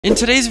In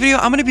today's video,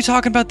 I'm going to be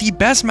talking about the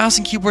best mouse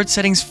and keyboard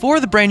settings for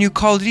the brand new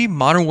Call of Duty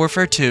Modern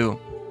Warfare 2.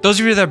 Those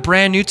of you that are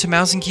brand new to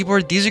mouse and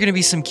keyboard, these are going to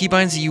be some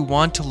keybinds that you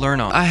want to learn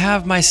on. I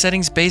have my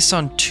settings based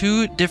on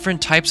two different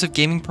types of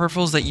gaming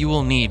peripherals that you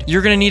will need.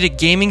 You're going to need a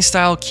gaming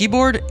style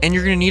keyboard and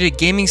you're going to need a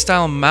gaming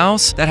style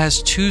mouse that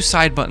has two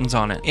side buttons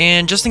on it.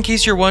 And just in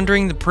case you're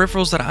wondering, the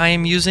peripherals that I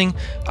am using,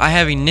 I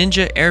have a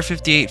Ninja Air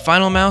 58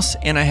 Final mouse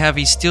and I have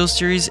a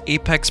SteelSeries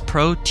Apex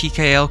Pro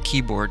TKL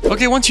keyboard.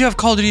 Okay, once you have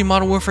Call of Duty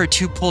Modern Warfare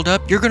 2 pulled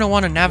up, you're going to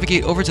want to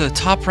navigate over to the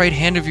top right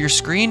hand of your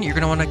screen. You're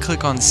going to want to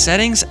click on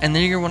settings and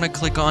then you're going to want to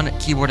click on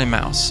keyboard and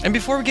mouse. And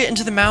before we get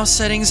into the mouse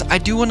settings, I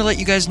do want to let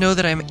you guys know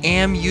that I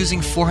am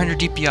using 400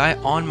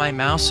 DPI on my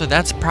mouse, so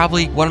that's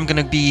probably what I'm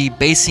going to be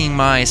basing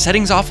my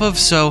settings off of.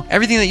 So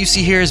everything that you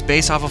see here is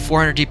based off of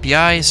 400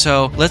 DPI,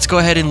 so let's go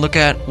ahead and look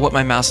at what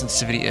my mouse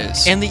sensitivity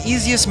is. And the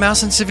easiest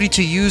mouse sensitivity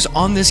to use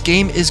on this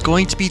game is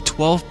going to be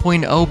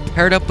 12.0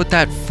 paired up with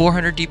that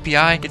 400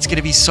 DPI. It's going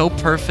to be so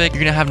perfect.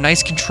 You're going to have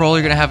nice control,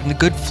 you're going to have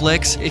good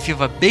flicks. If you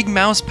have a big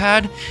mouse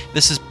pad,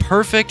 this is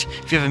perfect.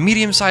 If you have a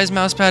medium-sized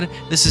mouse pad,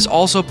 this is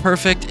also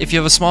perfect. If you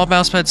have a small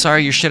mouse pad,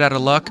 sorry, you're shit out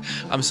of luck.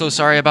 I'm so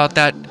sorry about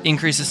that.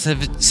 Increase the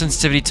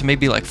sensitivity to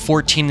maybe like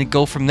 14 to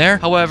go from there.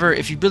 However,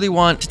 if you really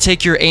want to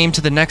take your aim to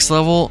the next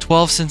level,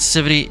 12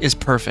 sensitivity is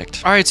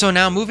perfect. All right, so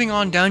now moving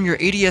on down, your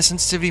ADS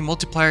sensitivity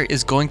multiplier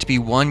is going to be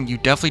 1. You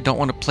definitely don't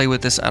want to play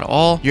with this at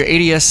all. Your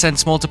ADS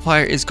sense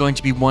multiplier is going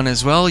to be 1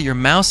 as well. Your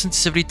mouse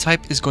sensitivity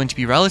type is going to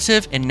be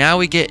relative. And now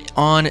we get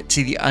on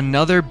to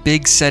another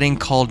big setting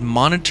called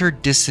monitor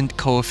distance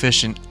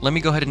coefficient. Let me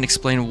go ahead and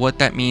explain what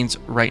that means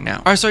right now.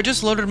 All right, so I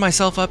just loaded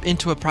myself up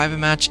into a private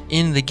match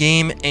in the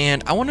game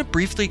and I want to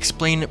briefly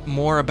explain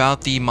more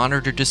about the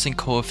monitor distance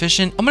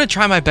coefficient. I'm going to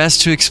try my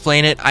best to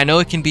explain it. I know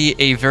it can be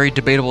a very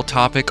debatable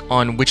topic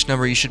on which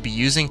number you should be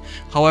using.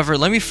 However,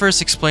 let me first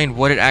explain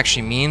what it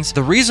actually means.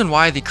 The reason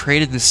why they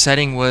created this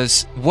setting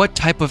was what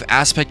type of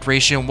aspect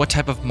ratio and what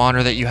type of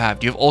monitor that you have.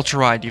 Do you have ultra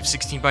wide? Do you have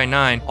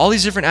 16:9? All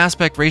these different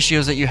aspect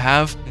ratios that you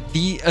have,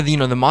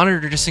 the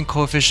monitor distance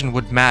coefficient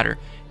would matter.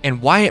 And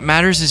why it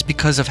matters is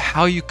because of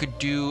how you could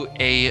do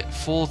a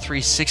full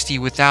 360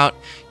 without,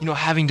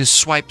 having to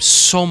swipe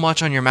so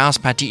much on your mouse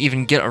pad to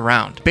even get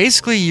around.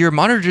 Basically, your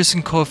monitor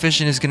distance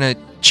coefficient is going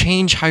to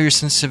change how your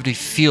sensitivity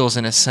feels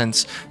in a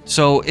sense.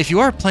 So if you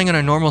are playing on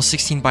a normal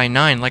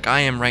 16:9 like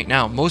I am right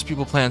now, most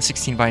people play on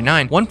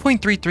 16:9,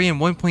 1.33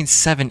 and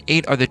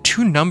 1.78 are the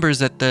two numbers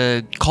that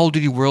the Call of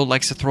Duty world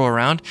likes to throw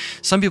around.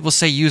 Some people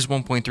say use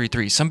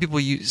 1.33. Some people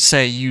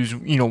say use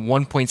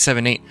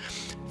 1.78.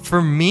 For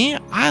me,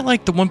 I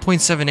like the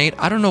 1.78.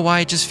 I don't know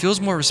why, it just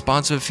feels more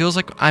responsive. It feels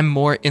like I'm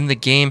more in the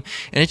game,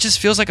 and it just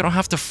feels like I don't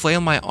have to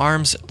flail my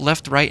arms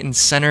left, right, and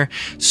center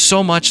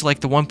so much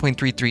like the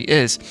 1.33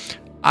 is.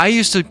 I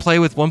used to play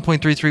with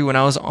 1.33 when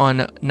I was on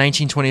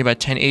 1920 by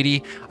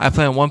 1080. I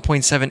play on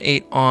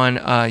 1.78 on,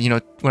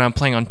 when I'm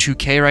playing on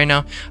 2K right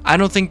now. I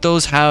don't think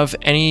those have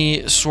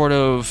any sort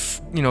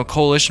of,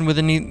 coalition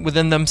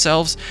within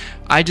themselves.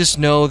 I just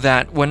know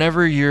that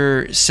whenever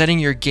you're setting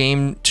your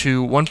game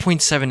to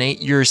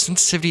 1.78, your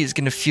sensitivity is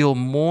going to feel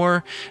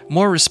more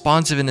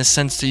responsive in the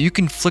sense that you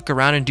can flick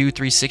around and do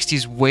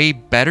 360s way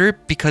better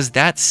because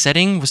that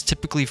setting was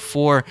typically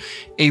for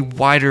a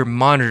wider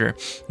monitor.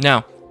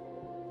 Now,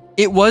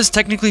 it was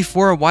technically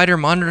for a wider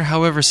monitor,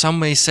 however, some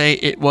may say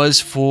it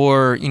was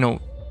for,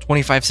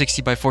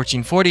 2560 by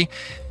 1440.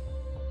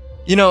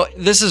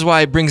 This is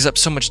why it brings up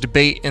so much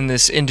debate in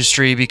this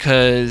industry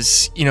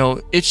because,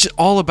 it's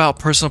all about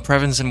personal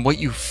preference and what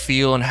you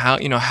feel and how,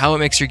 how it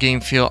makes your game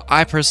feel.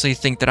 I personally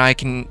think that I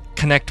can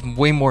connect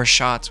way more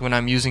shots when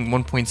I'm using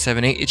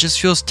 1.78. It just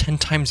feels 10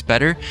 times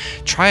better.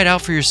 Try it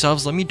out for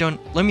yourselves. Let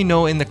me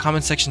know in the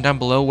comment section down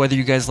below whether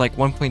you guys like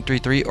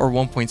 1.33 or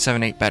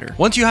 1.78 better.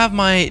 Once you have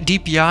my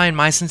DPI and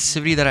my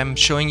sensitivity that I'm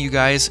showing you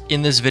guys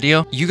in this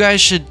video, you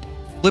guys should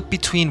flip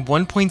between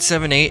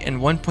 1.78 and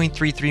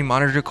 1.33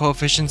 monitor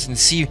coefficients and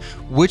see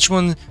which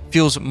one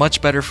feels much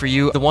better for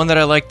you. The one that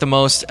I like the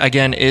most,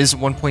 again, is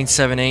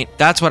 1.78.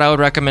 That's what I would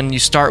recommend you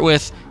start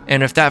with.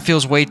 And if that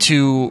feels way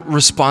too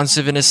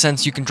responsive in a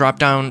sense, you can drop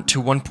down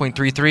to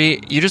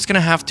 1.33. You're just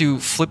gonna have to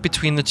flip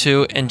between the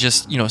two and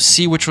just,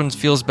 see which one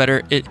feels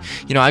better.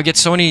 I get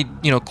so many,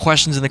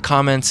 questions in the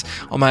comments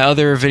on my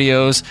other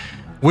videos.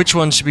 Which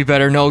one should be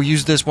better? No,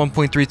 use this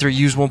 1.33,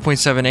 use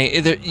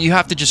 1.78. You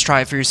have to just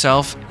try it for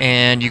yourself,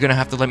 and you're going to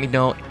have to let me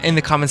know in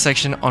the comment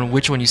section on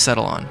which one you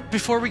settle on.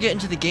 Before we get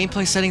into the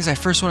gameplay settings, I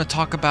first want to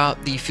talk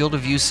about the field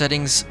of view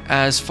settings.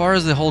 As far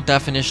as the whole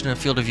definition of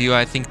field of view,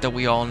 I think that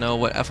we all know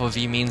what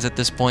FOV means at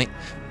this point.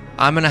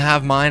 I'm going to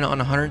have mine on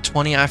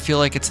 120. I feel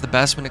like it's the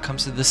best when it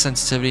comes to this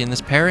sensitivity and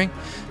this pairing.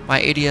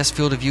 my ADS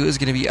field of view is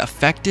going to be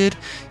affected.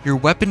 Your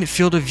weapon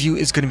field of view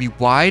is going to be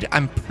wide.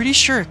 I'm pretty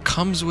sure it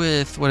comes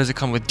with, what does it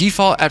come with?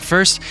 Default at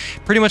first.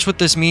 Pretty much what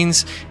this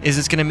means is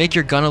it's going to make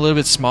your gun a little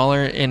bit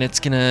smaller, and it's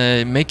going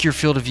to make your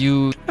field of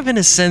view, in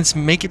a sense,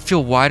 make it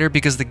feel wider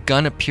because the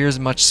gun appears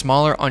much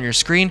smaller on your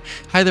screen.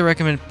 Highly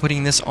recommend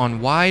putting this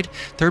on wide.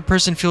 Third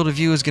person field of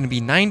view is going to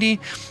be 90.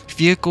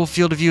 Vehicle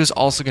field of view is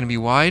also going to be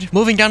wide.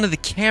 Moving down to the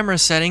camera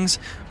settings,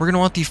 we're going to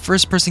want the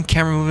first person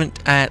camera movement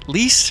at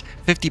least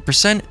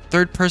 50%,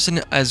 third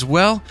person as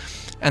well.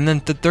 And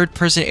then the third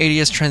person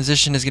ADS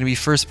transition is going to be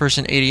first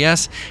person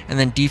ADS, and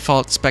then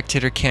default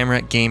spectator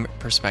camera game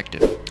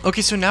perspective.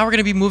 Okay, so now we're going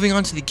to be moving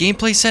on to the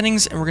gameplay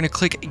settings, and we're going to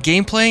click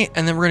gameplay,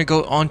 and then we're going to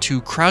go on to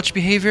crouch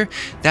behavior.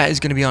 That is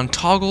going to be on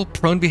toggle.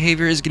 Prone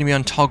behavior is going to be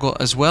on toggle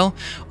as well.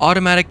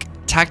 Automatic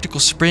tactical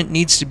sprint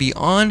needs to be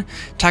on.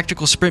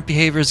 Tactical sprint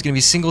behavior is going to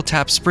be single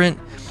tap sprint.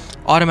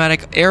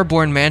 Automatic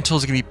airborne mantle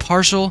is going to be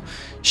partial.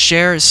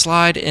 Share,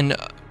 slide, and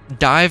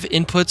dive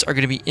inputs are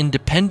going to be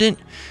independent.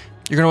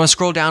 You're going to want to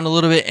scroll down a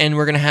little bit, and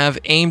we're going to have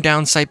aim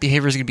down sight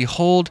behavior is going to be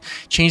hold.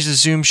 Change the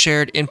zoom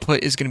shared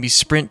input is going to be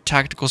sprint,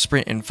 tactical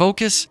sprint, and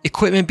focus.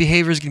 Equipment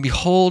behavior is going to be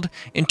hold.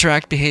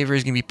 Interact behavior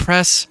is going to be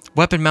press.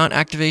 Weapon mount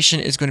activation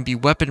is going to be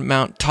weapon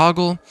mount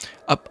toggle.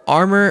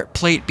 Armor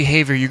plate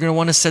behavior, you're going to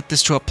want to set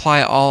this to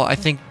apply all. I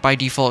think by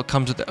default it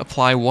comes with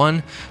apply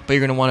one, but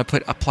you're going to want to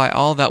put apply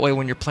all. That way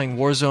when you're playing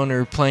Warzone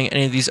or playing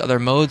any of these other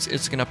modes,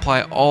 it's going to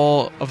apply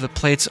all of the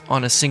plates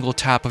on a single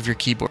tap of your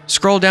keyboard.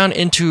 Scroll down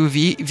into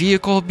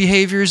vehicle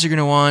behaviors. You're going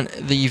to want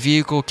the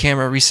vehicle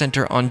camera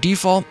recenter on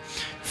default.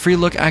 Free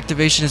look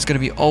activation is going to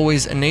be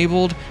always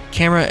enabled.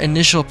 Camera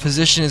initial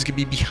position is going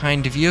to be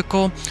behind the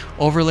vehicle.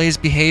 Overlays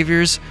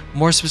behaviors,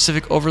 more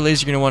specific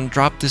overlays, you're going to want to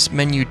drop this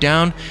menu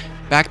down.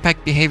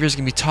 Backpack behavior is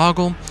going to be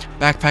toggle.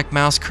 Backpack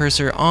mouse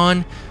cursor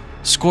on.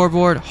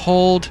 Scoreboard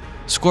hold.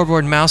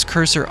 Scoreboard mouse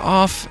cursor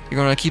off. You're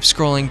going to keep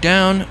scrolling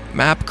down.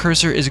 Map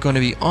cursor is going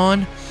to be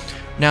on.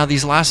 Now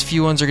these last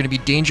few ones are going to be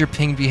danger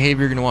ping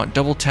behavior. You're going to want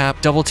double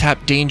tap. Double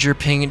tap danger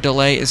ping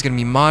delay is going to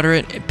be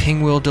moderate. And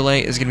ping wheel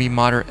delay is going to be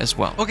moderate as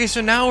well. Okay, so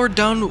now we're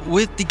done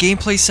with the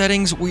gameplay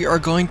settings. We are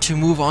going to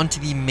move on to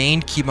the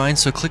main keybinds.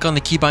 So click on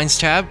the keybinds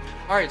tab.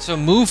 Alright, so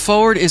move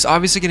forward is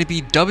obviously going to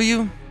be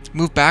W.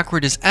 Move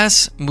backward is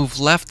S, move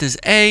left is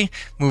A,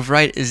 move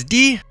right is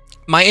D.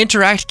 My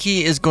interact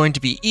key is going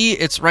to be E.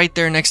 It's right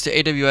there next to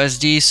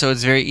AWSD, so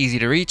it's very easy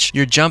to reach.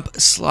 Your jump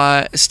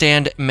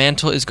stand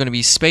mantle is going to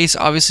be space.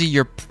 Obviously,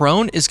 your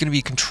prone is going to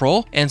be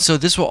control, and so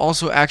this will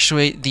also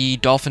actuate the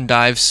dolphin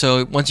dive.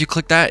 So once you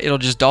click that, it'll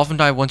just dolphin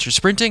dive once you're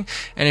sprinting,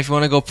 and if you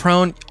want to go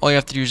prone, all you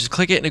have to do is just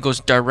click it, and it goes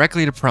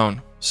directly to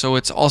prone. So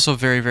it's also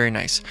very, very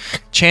nice.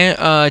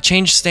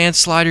 Change stance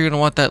slide, you're gonna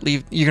want to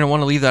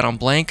leave that on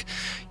blank.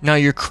 Now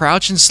your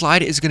crouch and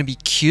slide is gonna be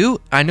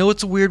Q. I know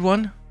it's a weird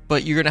one,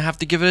 but you're gonna have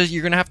to give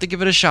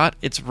it a shot.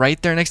 It's right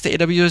there next to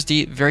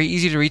AWSD. Very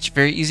easy to reach,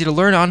 very easy to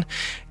learn on,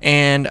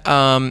 and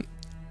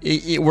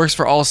it works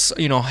for all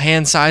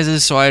hand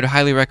sizes. So I'd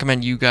highly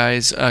recommend you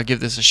guys give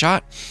this a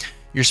shot.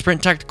 Your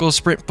sprint tactical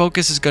sprint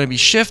focus is going to be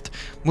shift.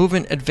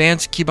 Movement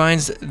advanced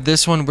keybinds,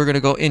 this one we're going to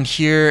go in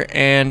here,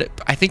 and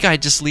I think I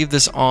just leave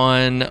this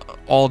on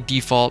all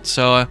default.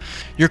 So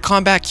your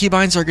combat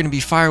keybinds are going to be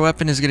fire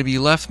weapon is going to be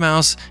left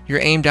mouse,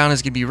 your aim down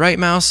is going to be right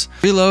mouse,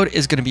 reload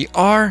is going to be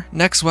R,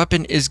 next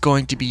weapon is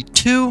going to be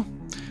 2.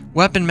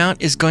 Weapon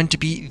mount is going to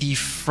be the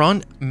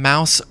front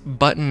mouse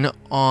button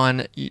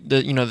on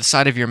the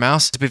side of your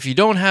mouse. But if you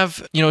don't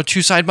have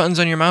two side buttons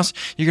on your mouse,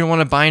 you're gonna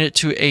want to bind it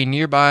to a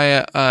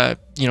nearby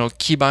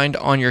keybind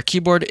on your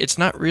keyboard. It's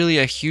not really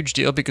a huge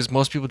deal because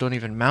most people don't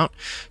even mount.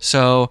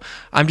 So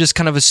I'm just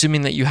kind of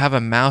assuming that you have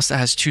a mouse that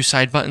has two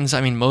side buttons.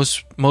 I mean,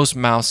 most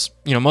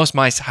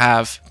mice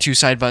have two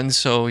side buttons,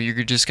 so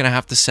you're just gonna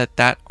have to set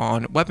that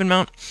on weapon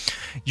mount.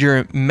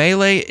 Your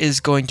melee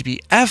is going to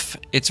be F.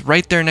 It's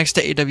right there next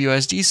to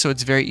AWSD, so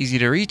it's very easy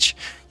to reach.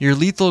 Your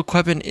lethal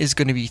equipment is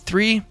going to be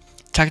 3.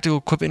 Tactical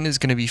equipment is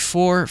going to be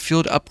 4.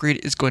 Field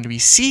upgrade is going to be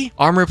C.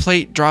 Armor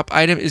plate drop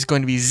item is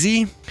going to be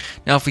Z.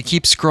 Now if we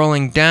keep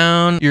scrolling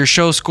down, your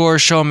show score,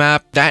 show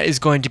map, that is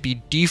going to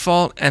be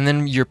default, and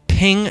then your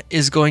ping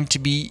is going to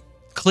be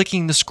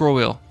clicking the scroll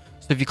wheel.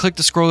 So if you click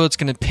the scroll wheel, it's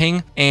going to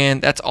ping,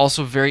 and that's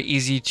also very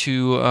easy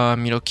to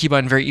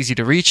keybind, very easy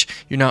to reach.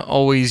 You're not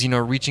always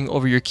reaching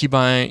over your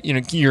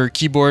keybind, your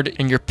keyboard,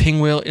 and your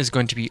ping wheel is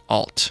going to be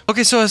Alt.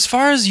 Okay, so as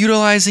far as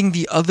utilizing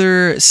the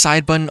other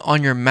side button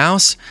on your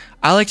mouse,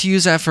 I like to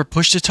use that for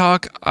push to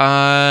talk.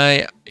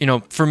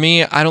 For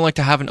me, I don't like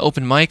to have an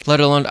open mic, let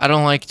alone I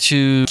don't like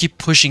to keep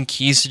pushing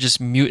keys to just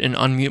mute and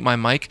unmute my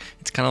mic.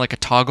 It's kind of like a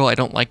toggle. I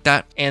don't like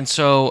that. And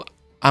so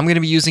I'm going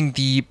to be using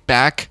the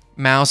back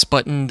mouse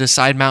button, the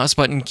side mouse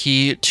button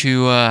key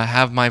to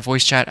have my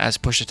voice chat as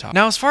push to talk.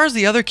 Now, as far as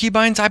the other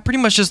keybinds, I pretty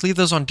much just leave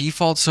those on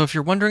default. So if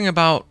you're wondering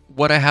about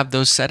what I have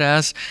those set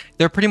as,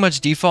 they're pretty much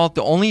default.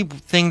 The only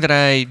thing that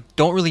I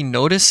don't really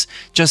notice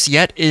just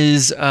yet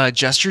is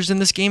gestures in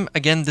this game.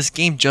 Again, this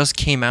game just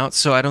came out,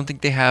 so I don't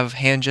think they have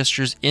hand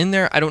gestures in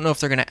there. I don't know if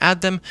they're going to add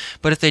them,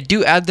 but if they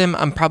do add them,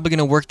 I'm probably going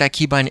to work that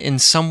keybind in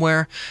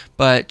somewhere.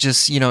 But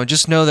just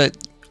know that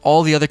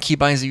all the other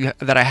keybinds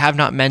that I have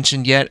not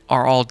mentioned yet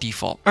are all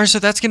default. Alright, so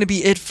that's going to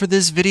be it for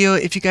this video.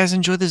 If you guys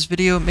enjoyed this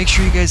video, make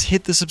sure you guys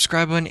hit the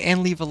subscribe button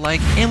and leave a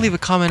like and leave a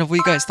comment of what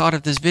you guys thought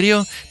of this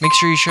video. Make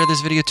sure you share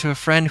this video to a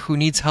friend who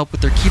needs help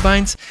with their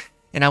keybinds,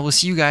 and I will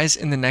see you guys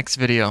in the next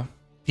video.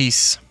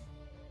 Peace.